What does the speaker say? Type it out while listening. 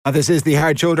And this is The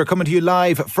Hard Shoulder coming to you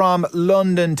live from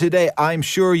London today. I'm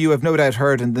sure you have no doubt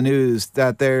heard in the news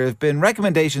that there have been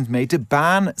recommendations made to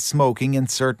ban smoking in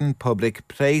certain public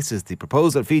places. The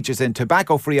proposal features in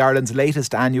Tobacco Free Ireland's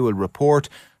latest annual report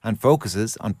and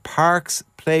focuses on parks,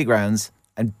 playgrounds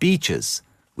and beaches.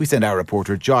 We send our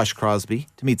reporter Josh Crosbie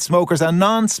to meet smokers and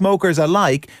non-smokers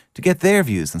alike to get their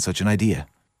views on such an idea.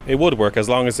 It would work as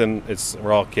long as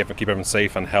we're all keep everyone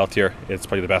safe and healthier. It's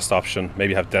probably the best option.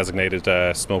 Maybe have designated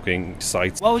smoking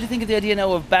sites. What would you think of the idea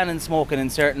now of banning smoking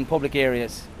in certain public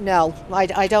areas? No,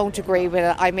 I don't agree with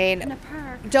it. I mean, in a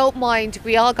park. Don't mind,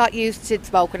 we all got used to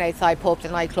smoking outside pubs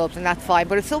and nightclubs and that's fine,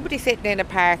 but if somebody's sitting in a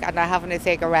park and they're having a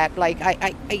cigarette,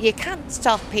 you can't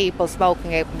stop people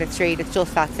smoking out in the street. It's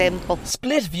just that simple.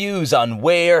 Split views on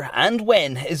where and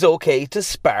when is okay to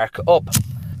spark up.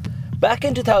 Back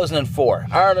in 2004,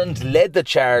 Ireland led the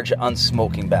charge on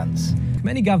smoking bans.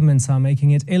 Many governments are making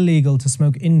it illegal to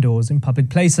smoke indoors in public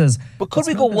places. But could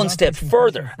we go one step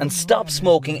further and stop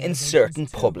smoking in certain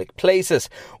public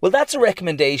places? Well, that's a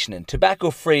recommendation in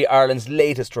Tobacco Free Ireland's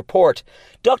latest report.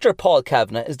 Dr. Paul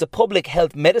Kavanagh is the Public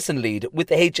Health Medicine Lead with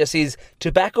the HSE's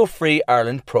Tobacco Free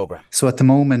Ireland programme. So at the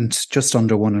moment, just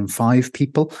under 1 in 5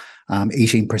 people,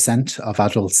 18% of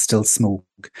adults still smoke.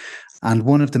 And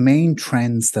one of the main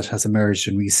trends that has emerged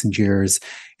in recent years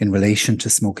in relation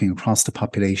to smoking across the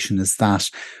population is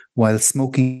that while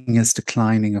smoking is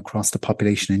declining across the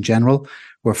population in general,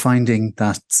 we're finding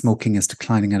that smoking is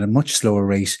declining at a much slower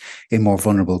rate in more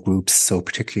vulnerable groups, so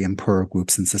particularly in poorer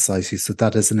groups in society. So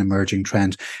that is an emerging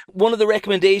trend. One of the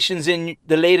recommendations in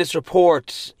the latest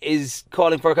report is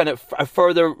calling for kind of a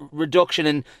further reduction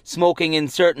in smoking in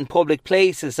certain public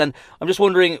places. And I'm just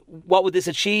wondering, what would this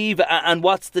achieve and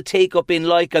what's the take-up been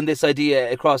like on this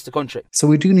idea across the country? So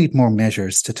we do need more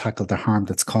measures to tackle the harm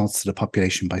that's caused to the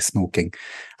population by smoking.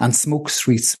 And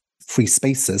smoke-free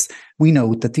spaces, we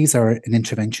know that these are an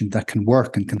intervention that can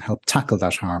work and can help tackle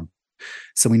that harm.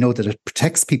 So we know that it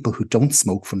protects people who don't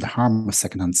smoke from the harm of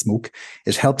secondhand smoke.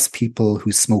 It helps people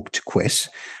who smoke to quit.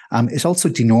 It also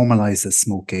denormalizes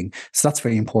smoking. So that's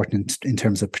very important in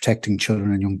terms of protecting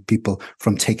children and young people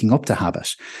from taking up the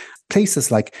habit.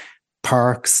 Places like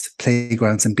parks,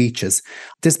 playgrounds and beaches.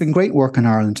 There's been great work in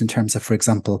Ireland in terms of, for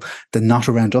example, the Not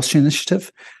Around Us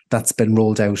initiative that's been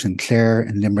rolled out in Clare,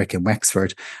 in Limerick and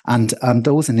Wexford. And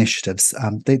those initiatives,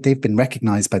 they've been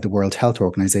recognised by the World Health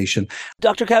Organization.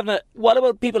 Dr. Kavanagh, what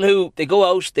about people who they go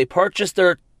out, they purchase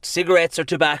their cigarettes or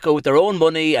tobacco with their own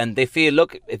money and they feel,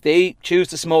 look, if they choose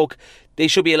to smoke, they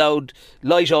should be allowed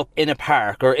light up in a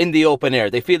park or in the open air.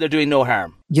 They feel they're doing no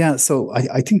harm. Yeah, so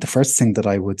I think the first thing that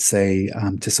I would say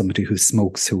to somebody who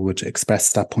smokes, who would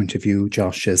express that point of view,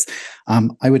 Josh, is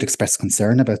I would express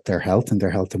concern about their health and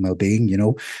well-being. You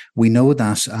know, we know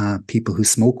that people who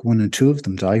smoke, 1 in 2 of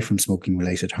them die from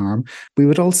smoking-related harm. We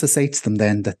would also say to them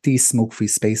then that these smoke-free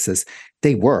spaces,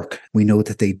 they work. We know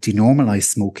that they denormalise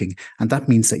smoking, and that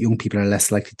means that young people are less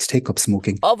likely to take up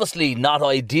smoking. Obviously not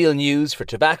ideal news for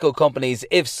tobacco companies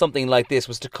if something like this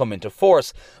was to come into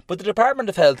force, but the Department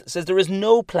of Health says there is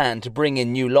no plan to bring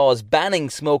in new laws banning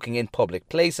smoking in public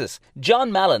places.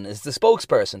 John Mallon is the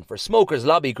spokesperson for smokers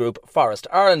lobby group Forest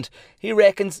Ireland. He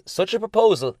reckons such a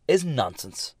proposal is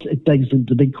nonsense. It begs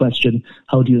the big question,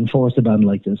 how do you enforce a ban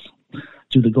like this?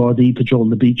 Do the Gardaí patrol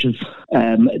the beaches?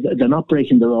 They're not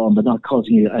breaking the law and they're not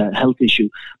causing a health issue.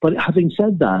 But having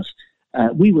said that,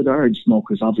 we would urge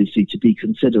smokers, obviously, to be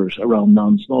considerate around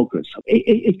non-smokers.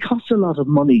 It costs a lot of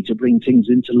money to bring things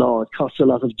into law. It costs a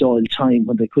lot of Dáil time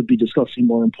when they could be discussing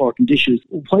more important issues.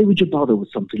 Why would you bother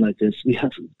with something like this? We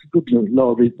have good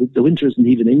law. The winter isn't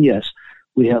even in yet.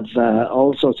 We have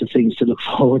all sorts of things to look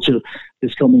forward to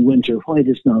this coming winter. Why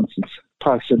this nonsense?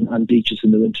 Parks and beaches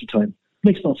in the winter time.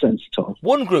 Makes no sense at all.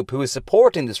 One group who is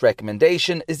supporting this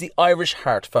recommendation is the Irish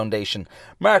Heart Foundation.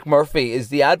 Mark Murphy is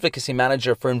the Advocacy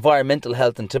Manager for Environmental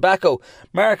Health and Tobacco.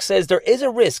 Mark says there is a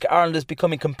risk Ireland is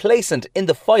becoming complacent in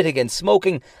the fight against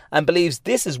smoking and believes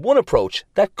this is one approach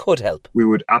that could help. We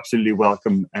would absolutely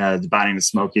welcome the banning of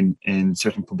smoking in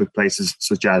certain public places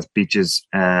such as beaches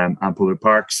and public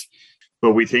parks.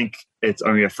 But we think it's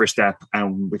only a first step,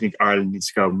 and we think Ireland needs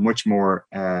to go much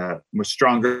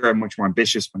stronger and much more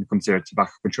ambitious when it comes to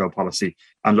tobacco control policy,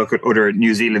 and look at other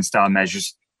New Zealand style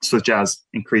measures, such as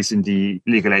increasing the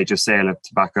legal age of sale of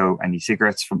tobacco and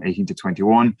e-cigarettes from 18 to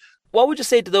 21. What would you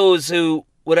say to those who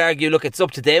would argue, look, it's up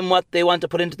to them what they want to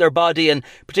put into their body, and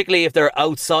particularly if they're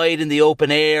outside in the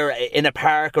open air, in a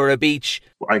park or a beach?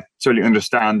 I certainly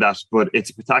understand that, but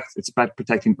it's about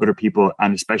protecting other people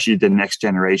and especially the next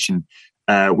generation.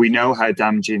 We know how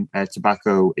damaging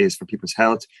tobacco is for people's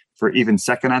health, for even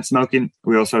secondhand smoking.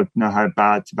 We also know how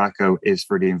bad tobacco is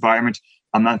for the environment.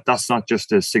 And that's not just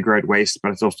the cigarette waste,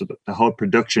 but it's also the whole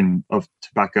production of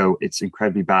tobacco. It's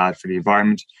incredibly bad for the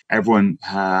environment. Everyone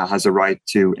has a right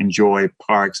to enjoy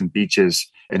parks and beaches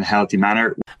in a healthy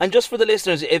manner. And just for the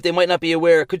listeners, if they might not be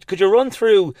aware, could you run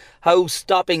through how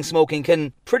stopping smoking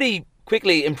can pretty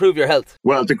quickly improve your health?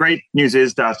 Well, the great news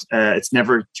is that it's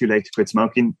never too late to quit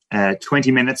smoking.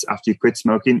 20 minutes after you quit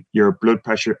smoking, your blood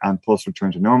pressure and pulse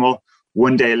return to normal.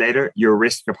 1 day later, your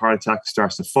risk of heart attack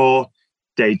starts to fall.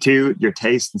 Day 2, your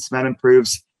taste and smell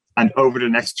improves. And over the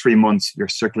next 3 months, your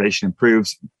circulation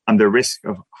improves and the risk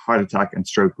of heart attack and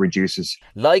stroke reduces.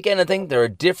 Like anything, there are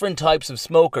different types of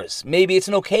smokers. Maybe it's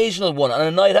an occasional one on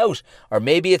a night out, or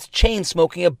maybe it's chain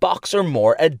smoking a box or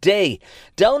more a day.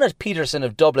 Down at Peterson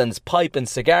of Dublin's pipe and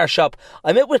cigar shop,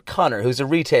 I met with Connor, who's a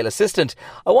retail assistant.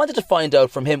 I wanted to find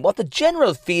out from him what the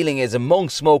general feeling is among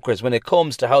smokers when it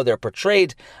comes to how they're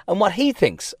portrayed and what he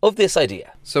thinks of this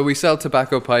idea. So we sell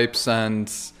tobacco pipes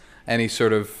and any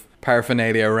sort of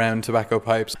paraphernalia around tobacco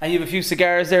pipes. And you have a few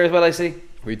cigars there as well, I see.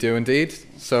 We do indeed.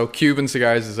 So Cuban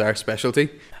cigars is our specialty.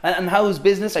 And how's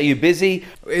business? Are you busy?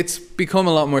 It's become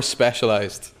a lot more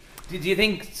specialised. Do you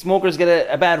think smokers get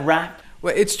a bad rap?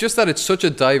 Well, it's just that it's such a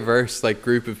diverse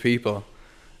group of people.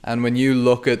 And when you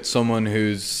look at someone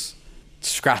who's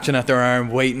scratching at their arm,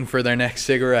 waiting for their next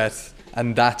cigarette,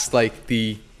 and that's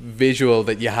the visual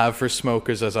that you have for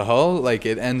smokers as a whole,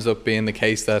 it ends up being the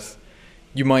case that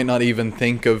you might not even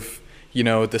think of, the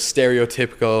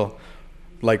stereotypical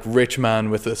rich man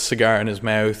with a cigar in his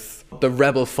mouth, the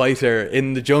rebel fighter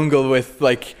in the jungle with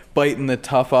biting the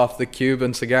top off the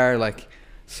Cuban cigar.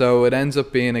 So it ends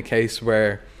up being a case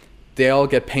where they all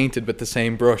get painted with the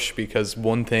same brush because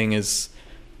one thing is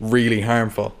really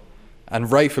harmful,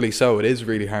 and rightfully so. It is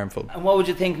really harmful. And what would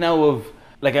you think now of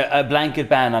a blanket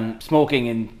ban on smoking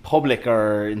in public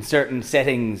or in certain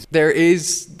settings? There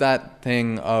is that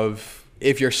thing of,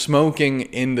 if you're smoking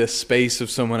in the space of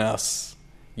someone else,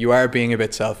 you are being a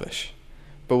bit selfish.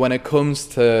 But when it comes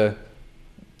to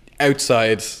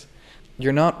outside,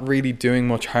 you're not really doing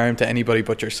much harm to anybody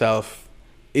but yourself.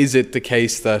 Is it the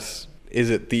case that, is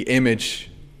it the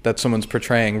image that someone's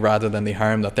portraying rather than the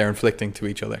harm that they're inflicting to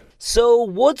each other? So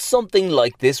would something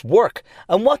like this work?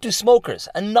 And what do smokers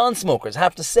and non-smokers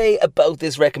have to say about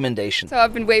this recommendation? So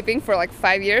I've been vaping for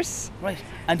 5 years. Right.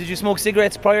 And did you smoke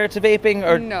cigarettes prior to vaping?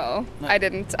 Or No, I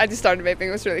didn't. I just started vaping.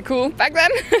 It was really cool back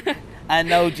then. And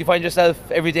now do you find yourself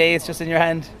every day it's just in your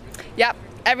hand? Yeah,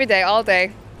 every day, all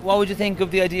day. What would you think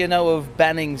of the idea now of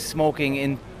banning smoking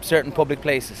in certain public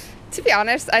places? To be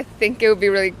honest, I think it would be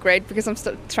really great because I'm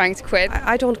still trying to quit.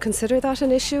 I don't consider that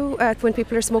an issue when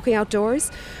people are smoking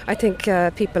outdoors. I think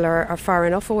people are far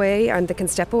enough away and they can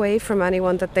step away from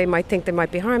anyone that they might think they might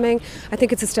be harming. I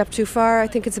think it's a step too far. I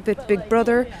think it's a bit Big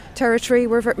Brother territory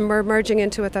we're merging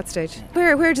into at that stage.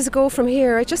 Where does it go from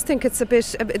here? I just think it's a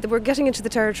bit we're getting into the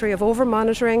territory of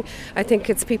over-monitoring. I think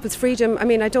it's people's freedom. I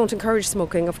mean, I don't encourage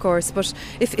smoking, of course, but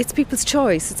if it's people's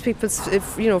choice, it's people's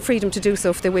freedom to do so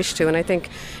if they wish to. And I think,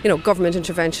 government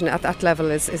intervention at that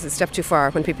level is a step too far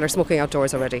when people are smoking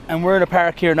outdoors already. And we're in a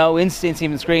park here now in St.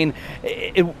 Stephen's Green.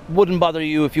 It wouldn't bother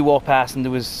you if you walk past and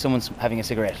there was someone having a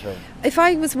cigarette? Or? If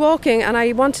I was walking and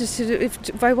I wanted to,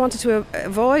 if I wanted to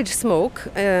avoid smoke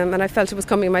and I felt it was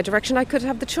coming in my direction, I could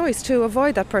have the choice to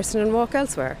avoid that person and walk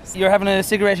elsewhere. You're having a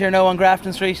cigarette here now on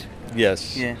Grafton Street?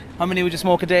 Yes. Yeah. How many would you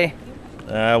smoke a day?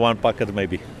 One packet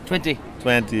maybe. 20?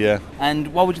 20, yeah.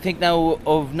 And what would you think now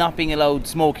of not being allowed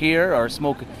smoke here or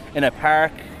smoke in a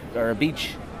park or a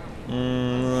beach?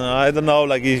 I don't know,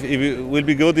 if it will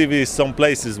be good if it's some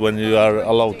places when you are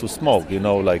allowed to smoke,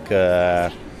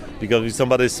 because if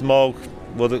somebody smoke,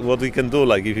 what you can do,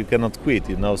 if you cannot quit,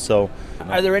 so...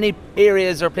 Are there any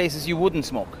areas or places you wouldn't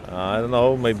smoke? I don't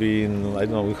know, maybe in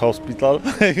hospital.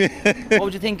 What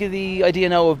would you think of the idea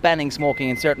now of banning smoking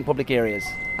in certain public areas?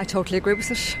 I totally agree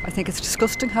with it. I think it's a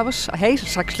disgusting habit. I hate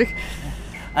it, actually.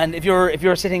 And if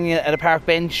you're sitting at a park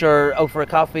bench or out for a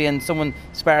coffee and someone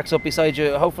sparks up beside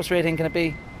you, how frustrating can it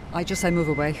be? I just say move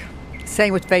away.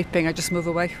 Same with vaping, I just move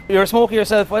away. You're a smoker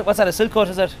yourself. What's that, a silk cut,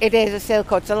 is it? It is a silk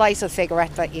cut. It's a lighter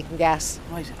cigarette that you can get.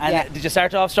 Right. And did you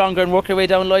start off stronger and work your way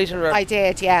down lighter? Or? I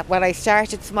did, yeah. When I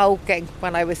started smoking,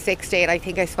 when I was 16, I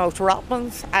think I smoked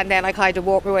Rotmans, and then I kind of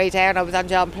worked my way down. I was on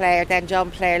John Player, then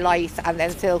John Player Light, and then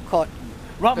silk cut.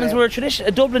 Rotmans were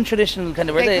a Dublin traditional kind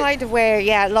of, were they? They kind of were,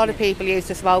 yeah. A lot of people used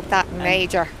to smoke that in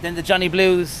Major. Then the Johnny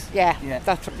Blues. Yeah.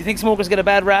 Do you think smokers get a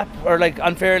bad rap or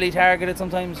unfairly targeted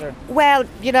sometimes? Or? Well,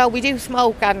 we do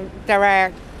smoke, and there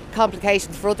are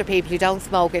complications for other people who don't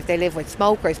smoke if they live with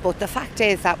smokers, but the fact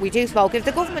is that we do smoke. If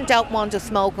the government don't want us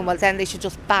smoking, well then they should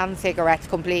just ban cigarettes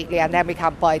completely and then we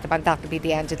can't buy them and that'll be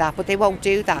the end of that, but they won't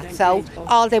do that. So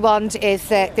all they want is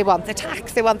they want the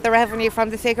tax, they want the revenue from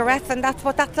the cigarettes, and that's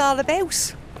what that's all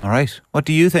about. All right. What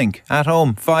do you think? At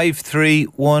home,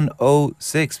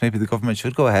 53106. Maybe the government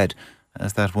should go ahead,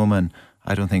 as that woman,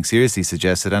 I don't think, seriously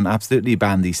suggested, and absolutely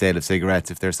ban the sale of cigarettes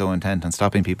if they're so intent on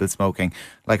stopping people smoking.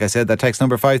 Like I said, that text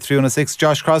number 53106.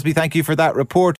 Josh Crosbie, thank you for that report.